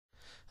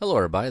Hello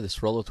everybody, this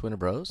is Roll with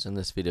Winterbrose. In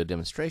this video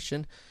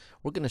demonstration,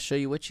 we're going to show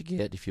you what you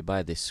get if you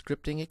buy the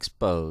Scripting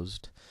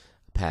Exposed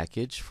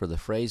package for the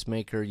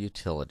Phrasemaker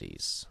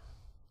utilities.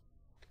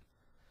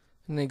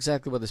 And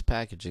exactly what this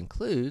package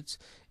includes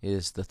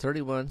is the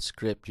 31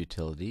 script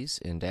utilities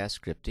in Daz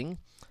Scripting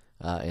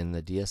in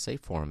the DSA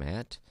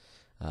format.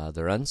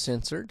 They're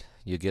uncensored.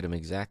 You get them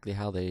exactly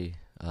how they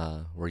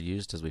were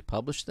used as we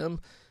published them.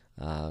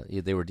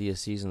 They were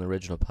DSCs in the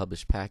original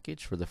published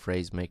package for the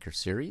Phrasemaker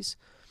series.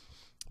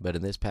 But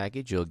in this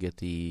package, you'll get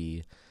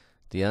the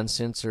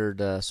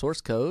uncensored source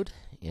code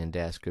in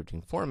Daz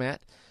Scripting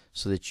format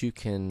so that you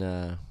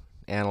can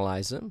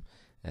analyze them.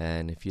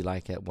 And if you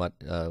like what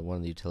one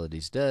of the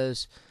utilities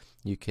does,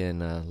 you can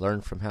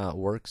learn from how it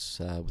works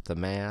with the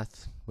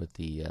math, with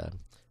the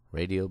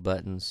radio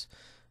buttons,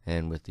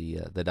 and with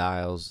the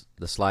dials,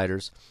 the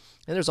sliders.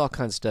 And there's all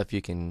kinds of stuff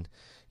you can,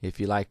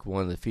 if you like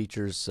one of the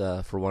features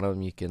for one of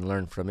them, you can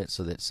learn from it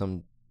so that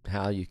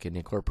somehow you can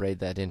incorporate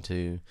that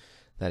into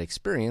that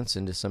experience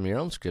into some of your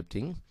own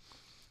scripting.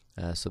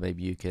 So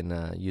maybe you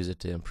can use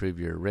it to improve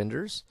your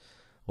renders,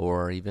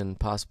 or even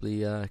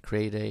possibly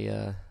create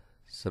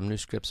some new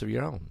scripts of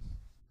your own.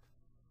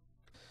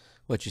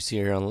 What you see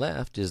here on the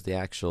left is the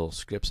actual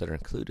scripts that are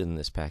included in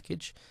this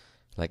package.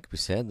 Like we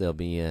said, they'll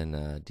be in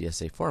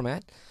DSA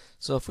format.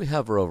 So if we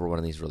hover over one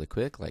of these really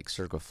quick, like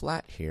circle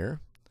flat here,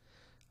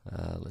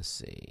 let's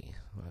see,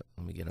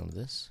 let me get onto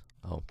this.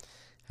 Oh,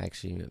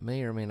 actually it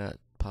may or may not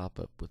pop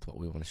up with what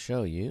we want to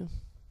show you.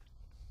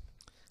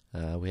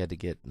 We had to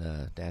get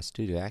Daz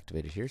Studio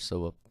activated here, so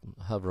we'll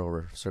hover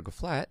over circle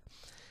flat,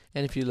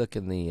 and if you look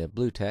in the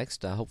blue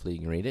text, hopefully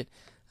you can read it.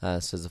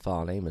 It says the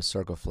file name is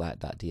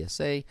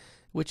circleflat.dsa,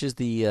 which is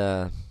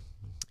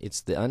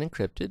it's the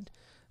unencrypted,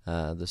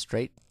 the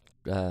straight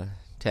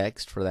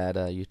text for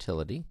that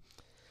utility.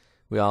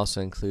 We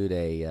also include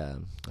a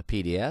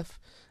PDF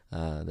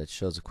that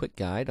shows a quick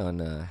guide on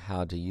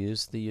how to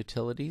use the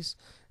utilities.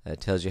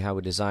 It tells you how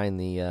we designed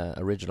the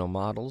original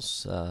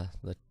models,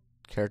 the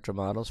character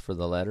models for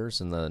the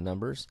letters and the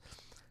numbers,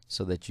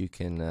 so that you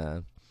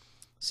can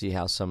see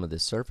how some of the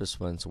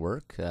surface ones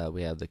work.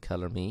 We have the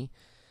Color Me.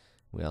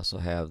 We also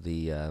have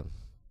that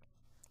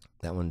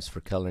one's for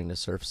coloring the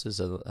surfaces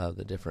of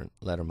the different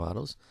letter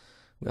models.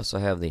 We also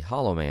have the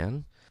Hollow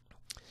Man.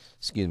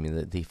 Excuse me,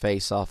 the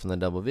face off and the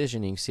double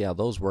vision. You can see how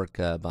those work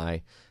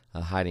by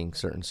hiding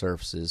certain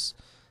surfaces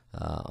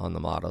on the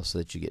model so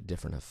that you get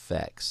different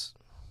effects.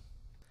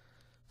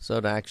 So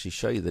to actually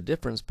show you the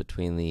difference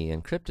between the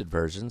encrypted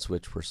versions,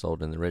 which were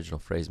sold in the original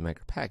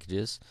Phrasemaker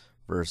packages,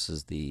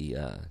 versus the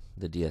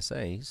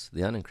DSAs,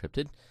 the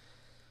unencrypted,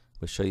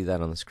 we'll show you that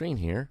on the screen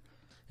here.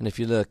 And if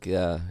you look,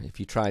 if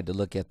you tried to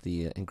look at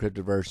the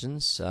encrypted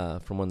versions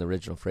from one of the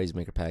original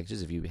Phrasemaker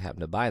packages, if you happen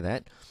to buy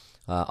that,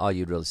 all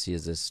you'd really see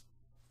is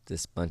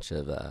this bunch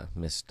of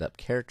messed up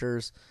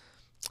characters.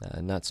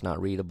 That's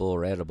not readable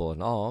or editable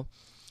at all.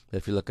 But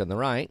if you look on the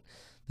right,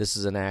 this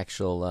is an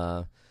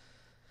actual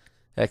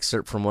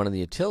excerpt from one of the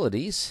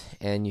utilities,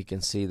 and you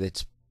can see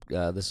that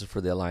this is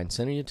for the Align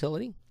Center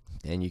utility,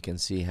 and you can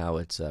see how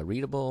it's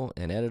readable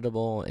and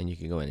editable, and you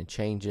can go in and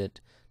change it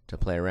to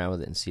play around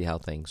with it and see how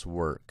things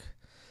work.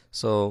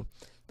 So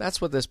that's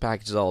what this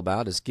package is all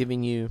about, is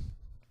giving you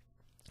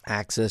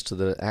access to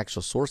the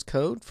actual source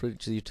code for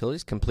each of the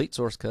utilities, complete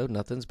source code.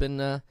 Nothing's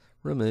been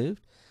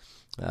removed,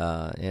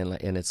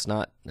 and it's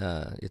not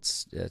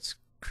it's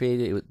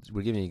created.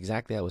 We're giving you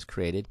exactly how it was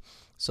created.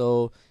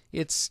 So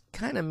it's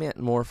kind of meant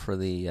more for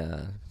the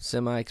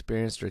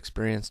semi-experienced or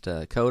experienced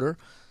coder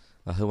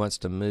who wants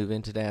to move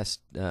into Daz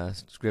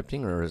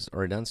scripting or has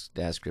already done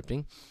Daz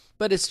scripting.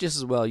 But it's just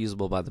as well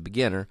usable by the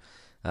beginner.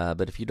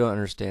 But if you don't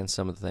understand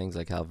some of the things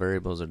like how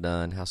variables are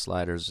done, how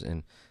sliders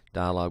and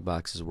dialog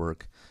boxes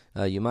work,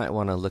 you might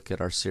want to look at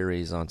our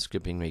series on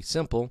Scripting Made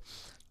Simple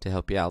to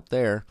help you out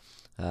there.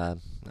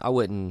 I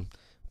wouldn't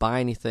buy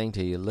anything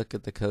till you look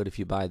at the code if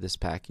you buy this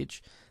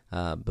package.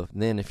 But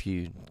then if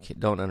you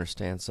don't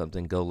understand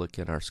something, go look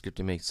in our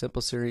Scripting Made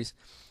Simple series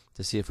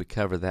to see if we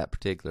cover that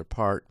particular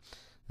part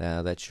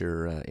that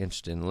you're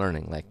interested in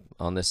learning. Like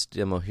on this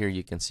demo here,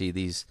 you can see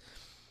the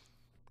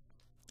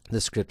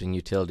scripting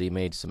utility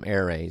made some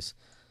arrays.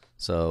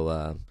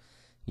 So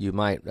you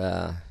might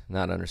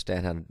not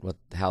understand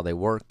how they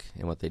work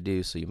and what they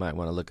do, so you might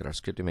want to look at our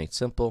Scripting Made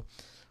Simple.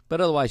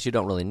 But otherwise, you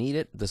don't really need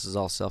it. This is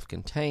all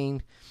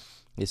self-contained.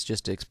 It's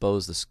just to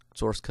expose the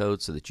source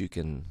code so that you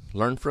can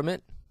learn from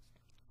it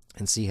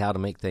and see how to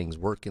make things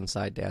work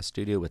inside Daz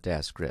Studio with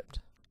Daz Script.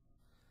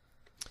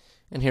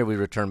 And here we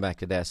return back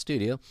to Daz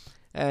Studio,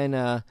 and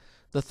the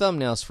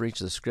thumbnails for each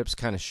of the scripts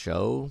kind of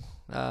show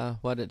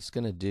what it's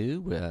going to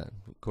do.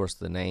 Of course,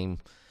 the name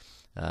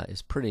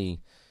is pretty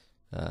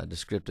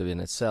descriptive in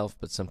itself,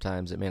 but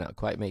sometimes it may not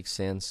quite make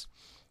sense.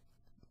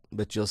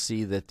 But you'll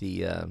see that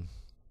the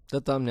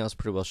thumbnails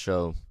pretty well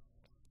show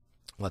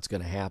what's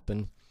going to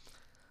happen.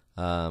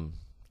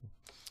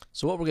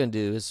 So what we're going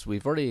to do is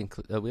we already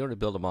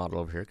built a model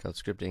over here called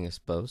Scripting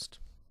Exposed,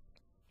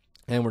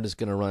 and we're just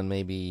going to run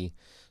maybe.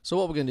 So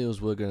what we're going to do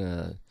is we're going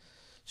to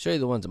show you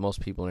the ones that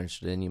most people are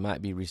interested in. You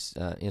might be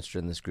interested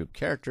in this group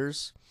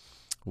characters,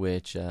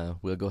 which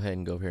we'll go ahead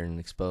and go over here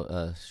and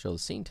show the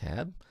scene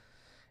tab.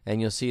 And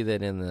you'll see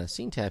that in the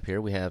scene tab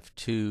here we have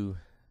two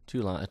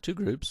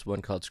groups,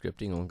 one called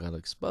scripting and one called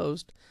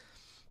exposed.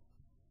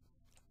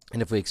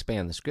 And if we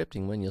expand the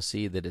scripting one, you'll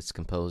see that it's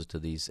composed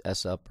of these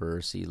S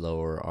upper, C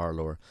lower, R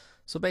lower.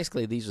 So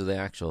basically these are the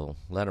actual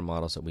letter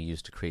models that we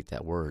use to create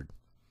that word.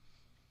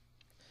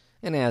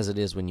 And as it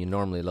is when you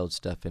normally load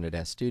stuff into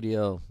Daz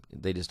Studio,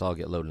 they just all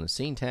get loaded in the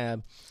scene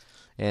tab.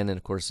 And then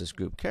of course this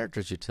group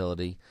characters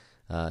utility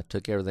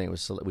took everything,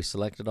 we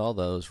selected all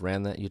those,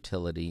 ran that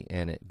utility,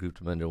 and it grouped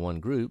them into one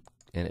group,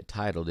 and it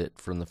titled it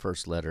from the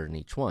first letter in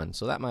each one.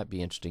 So that might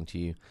be interesting to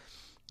you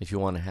if you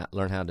want to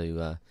learn how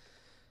to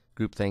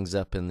group things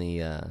up in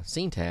the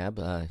scene tab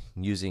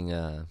using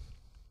a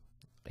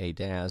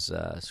Daz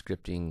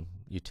scripting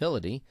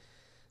utility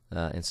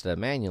instead of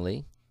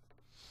manually.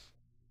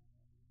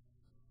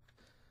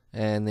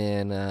 And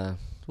then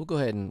we'll go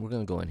ahead and we're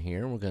going to go in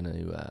here. We're going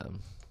to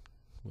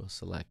we'll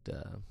select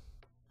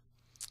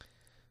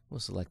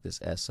this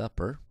S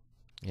upper,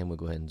 and we'll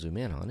go ahead and zoom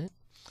in on it.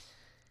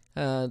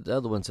 The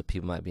other ones that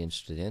people might be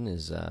interested in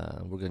is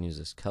we're going to use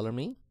this color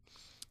me.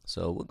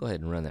 So we'll go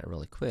ahead and run that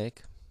really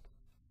quick.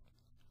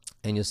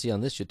 And you'll see on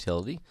this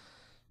utility,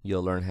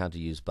 you'll learn how to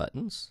use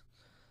buttons.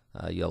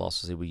 You'll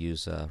also see we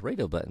use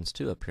radio buttons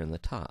too up here in the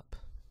top.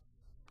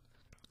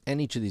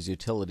 And each of these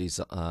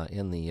utilities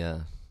in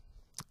the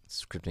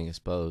scripting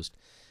exposed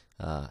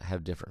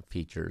have different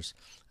features.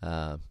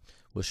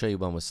 We'll show you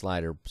one with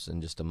sliders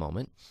in just a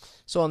moment.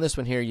 So on this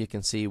one here, you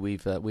can see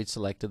we've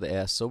selected the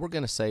S. So we're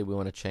going to say we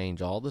want to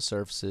change all the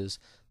surfaces,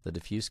 the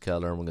diffuse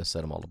color, and we're going to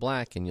set them all to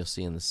black. And you'll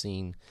see in the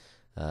scene,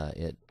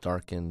 it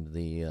darkened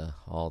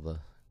all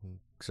the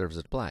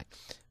surfaces to black.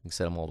 We can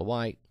set them all to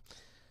white.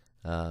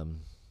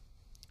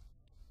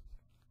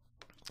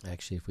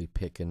 Actually, if we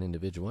pick an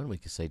individual one, we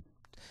can say,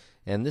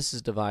 and this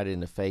is divided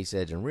into face,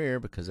 edge, and rear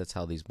because that's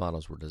how these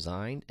models were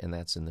designed, and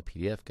that's in the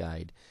PDF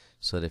guide.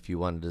 So that if you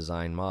want to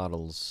design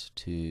models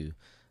to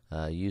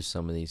use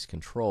some of these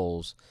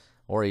controls,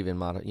 or even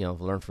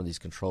learn from these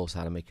controls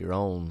how to make your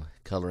own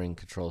coloring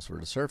controls for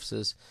the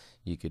surfaces,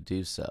 you could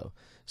do so.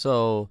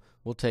 So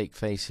we'll take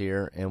face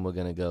here, and we're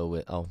going to go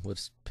with,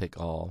 let's pick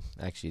all.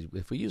 Actually,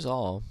 if we use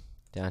all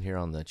down here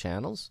on the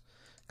channels,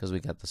 because we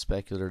got the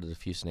specular, the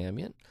diffuse, and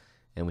ambient,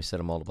 and we set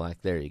them all to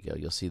black, there you go.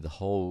 You'll see the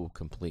whole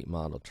complete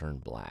model turn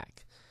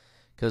black.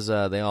 Because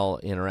they all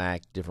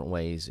interact different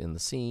ways in the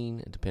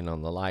scene, depending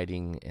on the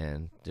lighting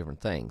and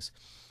different things.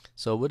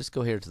 So we'll just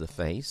go here to the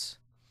face,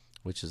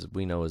 which is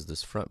we know is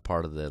this front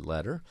part of the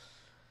letter,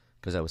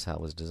 because that was how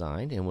it was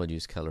designed. And we'll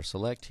use color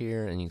select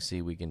here, and you can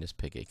see we can just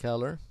pick a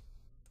color,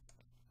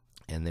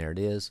 and there it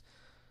is.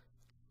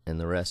 And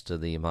the rest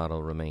of the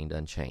model remained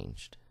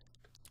unchanged.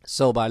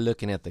 So by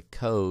looking at the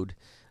code,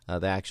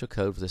 the actual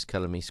code for this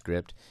color me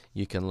script,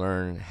 you can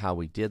learn how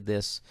we did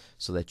this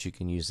so that you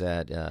can use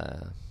that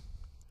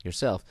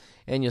yourself.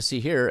 And you'll see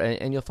here,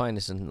 and you'll find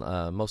this in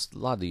a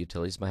lot of the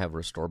utilities might have a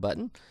restore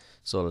button,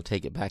 so it'll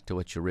take it back to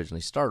what you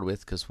originally started with,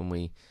 because when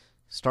we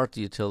start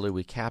the utility,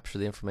 we capture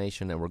the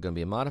information that we're going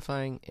to be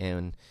modifying,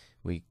 and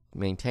we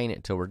maintain it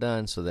until we're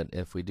done, so that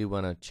if we do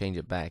want to change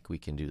it back, we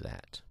can do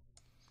that.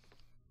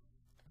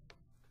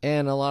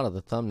 And a lot of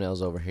the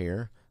thumbnails over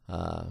here,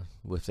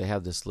 if they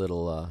have this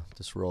little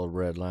this rolled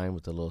red line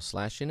with a little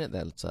slash in it,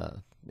 that's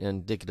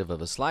indicative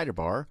of a slider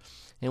bar.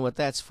 And what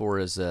that's for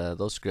is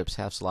those scripts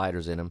have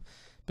sliders in them,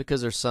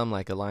 because there's some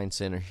like Align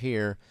Center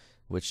here,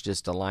 which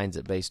just aligns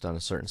it based on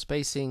a certain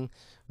spacing,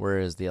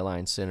 whereas the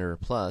Align Center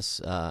Plus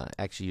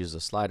actually uses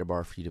a slider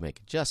bar for you to make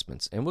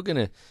adjustments. And we'll go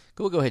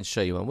ahead and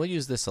show you one. We'll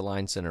use this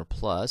Align Center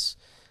Plus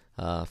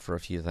for a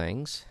few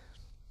things.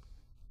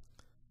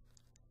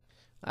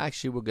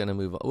 Actually, we're going to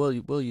move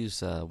on. We'll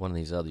use one of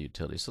these other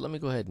utilities. So let me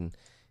go ahead and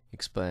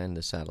expand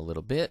this out a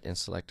little bit and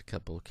select a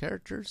couple of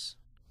characters.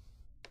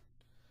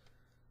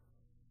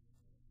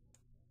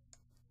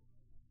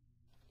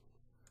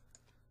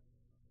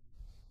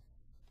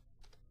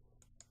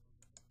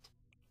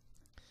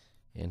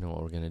 And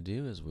what we're going to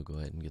do is we'll go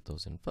ahead and get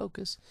those in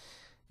focus.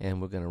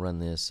 And we're going to run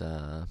this.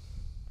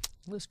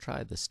 Let's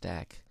try the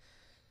stack.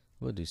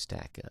 We'll do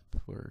stack up.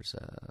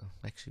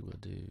 Actually, we'll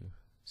do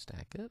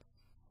stack up.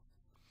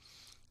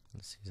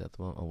 Let's see, is that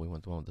the one? Oh, we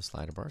want the one with the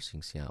slider bar, so you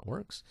can see how it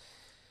works.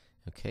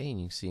 Okay, and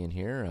you can see in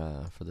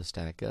here for the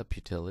stack up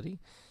utility,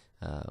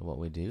 what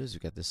we do is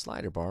we've got this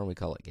slider bar, and we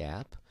call it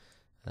gap.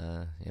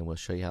 And we'll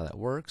show you how that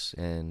works.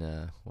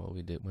 And what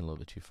we did went a little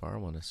bit too far. I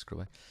want to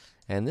scroll back.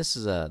 And this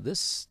is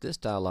this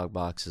dialog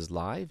box is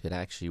live. It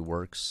actually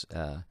works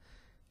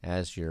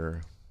as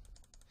you're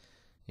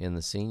in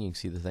the scene. You can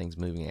see the things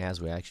moving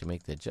as we actually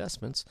make the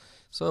adjustments.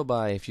 So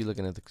if you're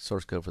looking at the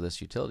source code for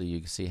this utility, you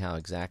can see how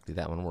exactly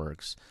that one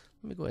works.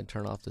 Let me go ahead and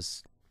turn off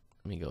this.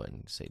 Let me go ahead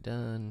and say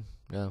done.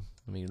 No,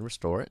 let me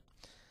restore it.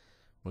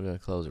 We're going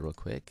to close it real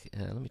quick.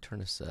 Let me turn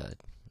this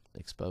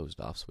exposed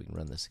off so we can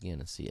run this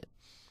again and see it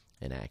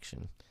in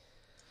action.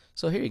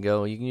 So here you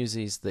go. You can use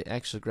these. They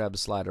actually grab the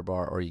slider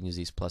bar, or you can use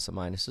these plus and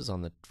minuses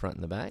on the front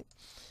and the back.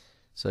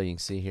 So you can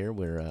see here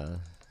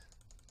where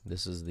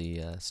this is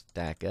the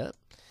stack up.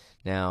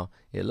 Now,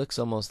 it looks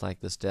almost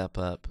like the step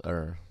up,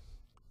 or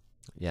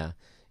yeah,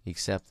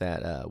 except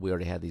that we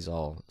already had these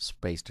all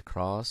spaced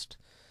across.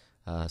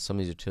 Some of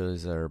these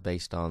utilities are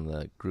based on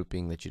the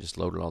grouping that you just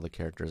loaded all the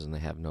characters, and they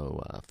have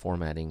no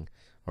formatting,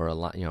 or a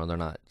lot, they're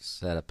not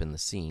set up in the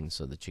scene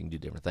so that you can do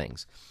different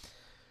things.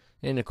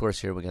 And of course,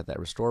 here we got that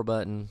restore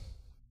button.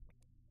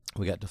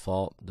 We got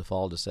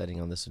default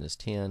setting on this one is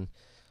 10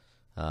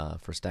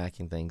 for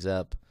stacking things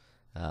up.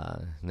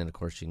 And then of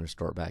course you can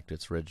restore it back to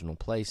its original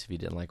place if you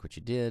didn't like what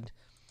you did,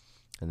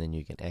 and then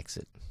you can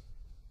exit.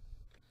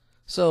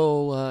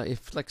 So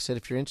like I said,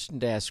 if you're interested in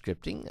Daz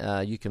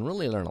scripting, you can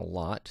really learn a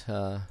lot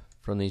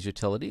from these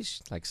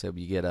utilities. Like I said,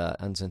 you get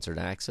uncensored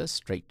access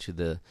straight to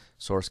the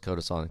source code.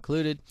 It's all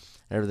included.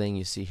 Everything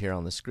you see here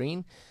on the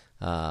screen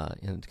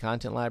in the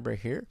content library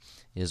here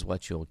is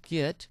what you'll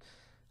get.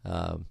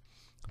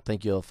 I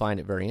think you'll find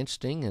it very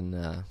interesting,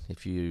 and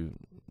if you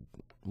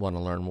want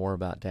to learn more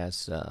about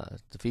Daz,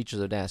 the features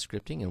of Daz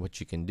scripting and what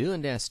you can do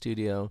in Daz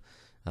Studio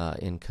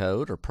in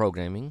code or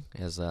programming,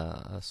 as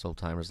us old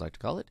timers like to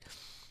call it,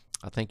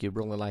 I think you'd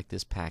really like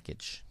this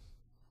package.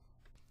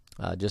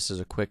 Just as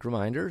a quick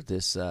reminder,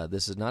 this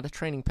is not a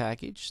training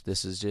package.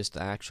 This is just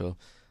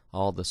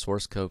all the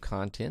source code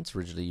contents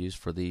originally used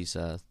for these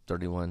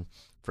 31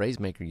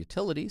 phrasemaker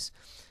utilities.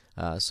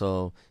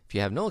 So if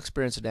you have no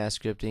experience with Daz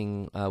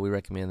scripting, we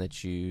recommend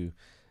that you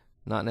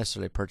not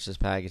necessarily purchase this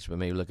package, but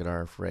maybe look at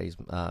our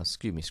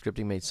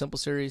Scripting Made Simple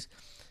series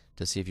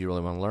to see if you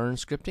really want to learn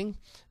scripting.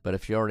 But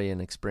if you're already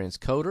an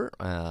experienced coder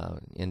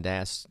in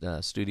Daz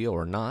Studio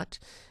or not,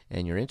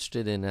 and you're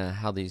interested in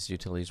how these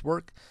utilities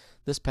work,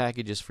 this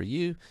package is for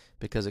you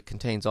because it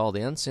contains all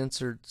the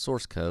uncensored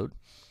source code.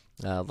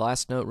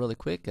 Last note really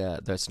quick,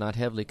 that's not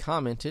heavily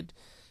commented,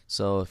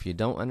 so if you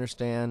don't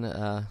understand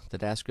the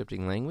Daz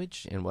scripting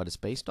language and what it's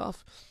based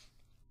off,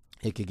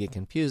 it could get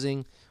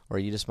confusing, or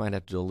you just might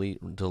have to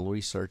do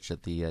research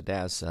at the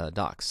Daz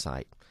docs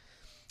site.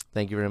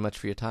 Thank you very much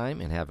for your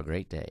time, and have a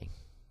great day.